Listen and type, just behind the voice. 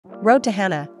Road to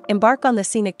Hana. Embark on the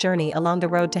scenic journey along the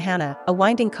Road to Hana, a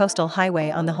winding coastal highway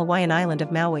on the Hawaiian island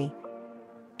of Maui.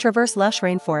 Traverse lush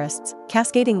rainforests,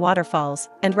 cascading waterfalls,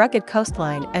 and rugged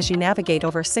coastline as you navigate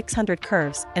over 600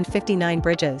 curves and 59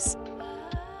 bridges.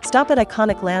 Stop at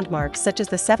iconic landmarks such as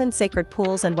the 7 sacred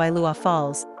pools and Wailua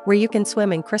Falls, where you can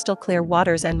swim in crystal-clear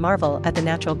waters and marvel at the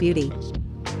natural beauty.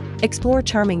 Explore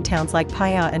charming towns like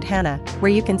Paia and Hana,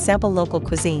 where you can sample local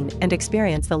cuisine and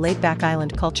experience the laid-back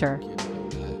island culture.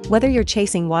 Whether you're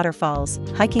chasing waterfalls,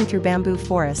 hiking through bamboo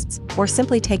forests, or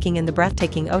simply taking in the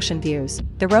breathtaking ocean views,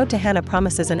 the Road to Hana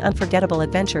promises an unforgettable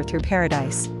adventure through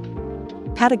paradise.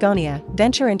 Patagonia.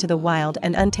 Venture into the wild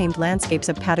and untamed landscapes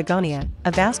of Patagonia,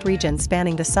 a vast region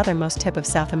spanning the southernmost tip of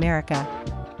South America.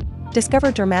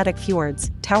 Discover dramatic fjords,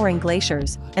 towering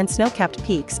glaciers, and snow-capped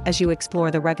peaks as you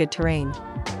explore the rugged terrain.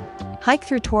 Hike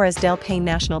through Torres del Paine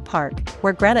National Park,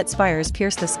 where granite spires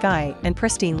pierce the sky and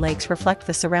pristine lakes reflect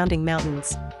the surrounding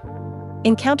mountains.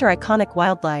 Encounter iconic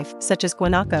wildlife such as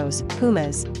guanacos,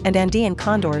 pumas, and Andean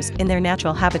condors in their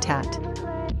natural habitat.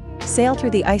 Sail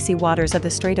through the icy waters of the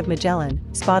Strait of Magellan,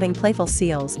 spotting playful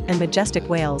seals and majestic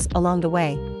whales along the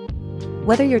way.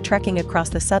 Whether you're trekking across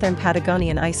the southern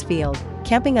Patagonian ice field,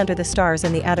 camping under the stars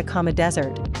in the Atacama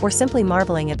Desert, or simply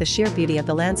marveling at the sheer beauty of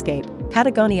the landscape,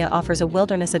 Patagonia offers a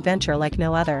wilderness adventure like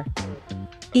no other.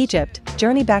 Egypt.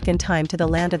 Journey back in time to the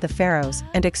land of the pharaohs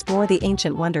and explore the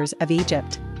ancient wonders of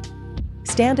Egypt.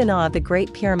 Stand in awe of the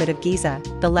Great Pyramid of Giza,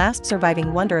 the last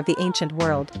surviving wonder of the ancient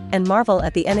world, and marvel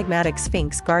at the enigmatic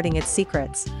Sphinx guarding its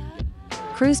secrets.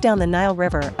 Cruise down the Nile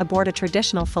River aboard a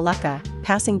traditional felucca,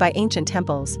 passing by ancient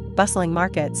temples, bustling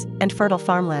markets, and fertile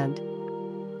farmland.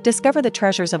 Discover the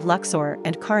treasures of Luxor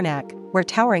and Karnak, where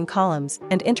towering columns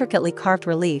and intricately carved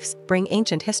reliefs bring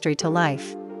ancient history to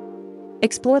life.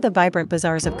 Explore the vibrant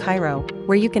bazaars of Cairo,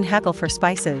 where you can haggle for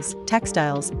spices,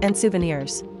 textiles, and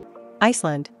souvenirs.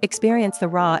 Iceland. Experience the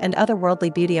raw and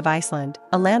otherworldly beauty of Iceland,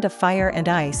 a land of fire and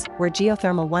ice where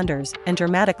geothermal wonders and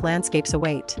dramatic landscapes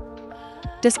await.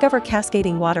 Discover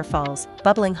cascading waterfalls,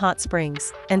 bubbling hot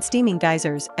springs, and steaming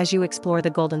geysers as you explore the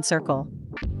Golden Circle.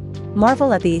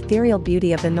 Marvel at the ethereal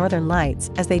beauty of the Northern Lights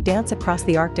as they dance across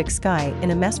the Arctic sky in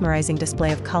a mesmerizing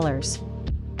display of colors.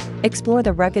 Explore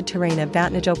the rugged terrain of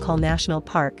Vatnajökull National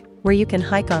Park, where you can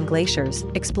hike on glaciers,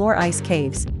 explore ice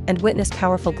caves, and witness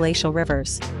powerful glacial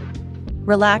rivers.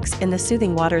 Relax in the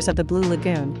soothing waters of the Blue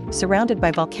Lagoon, surrounded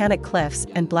by volcanic cliffs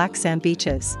and black sand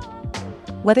beaches.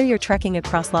 Whether you're trekking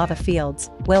across lava fields,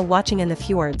 whale watching in the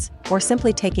fjords, or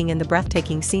simply taking in the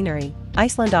breathtaking scenery,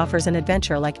 Iceland offers an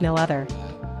adventure like no other.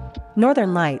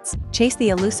 Northern Lights. Chase the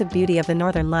elusive beauty of the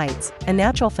Northern Lights, a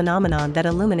natural phenomenon that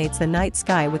illuminates the night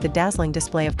sky with a dazzling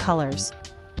display of colors.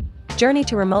 Journey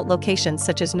to remote locations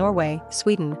such as Norway,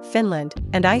 Sweden, Finland,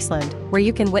 and Iceland, where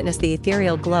you can witness the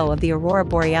ethereal glow of the aurora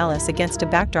borealis against a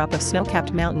backdrop of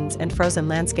snow-capped mountains and frozen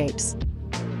landscapes.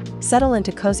 Settle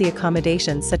into cozy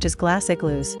accommodations such as glass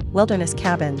igloos, wilderness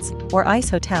cabins, or ice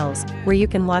hotels, where you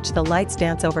can watch the lights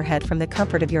dance overhead from the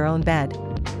comfort of your own bed.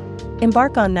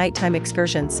 Embark on nighttime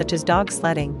excursions such as dog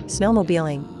sledding,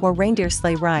 snowmobiling, or reindeer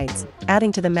sleigh rides,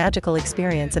 adding to the magical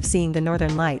experience of seeing the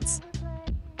Northern Lights.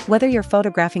 Whether you're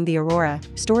photographing the aurora,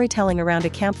 storytelling around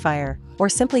a campfire, or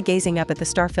simply gazing up at the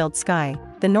star-filled sky,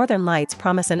 the Northern Lights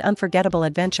promise an unforgettable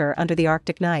adventure under the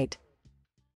Arctic night.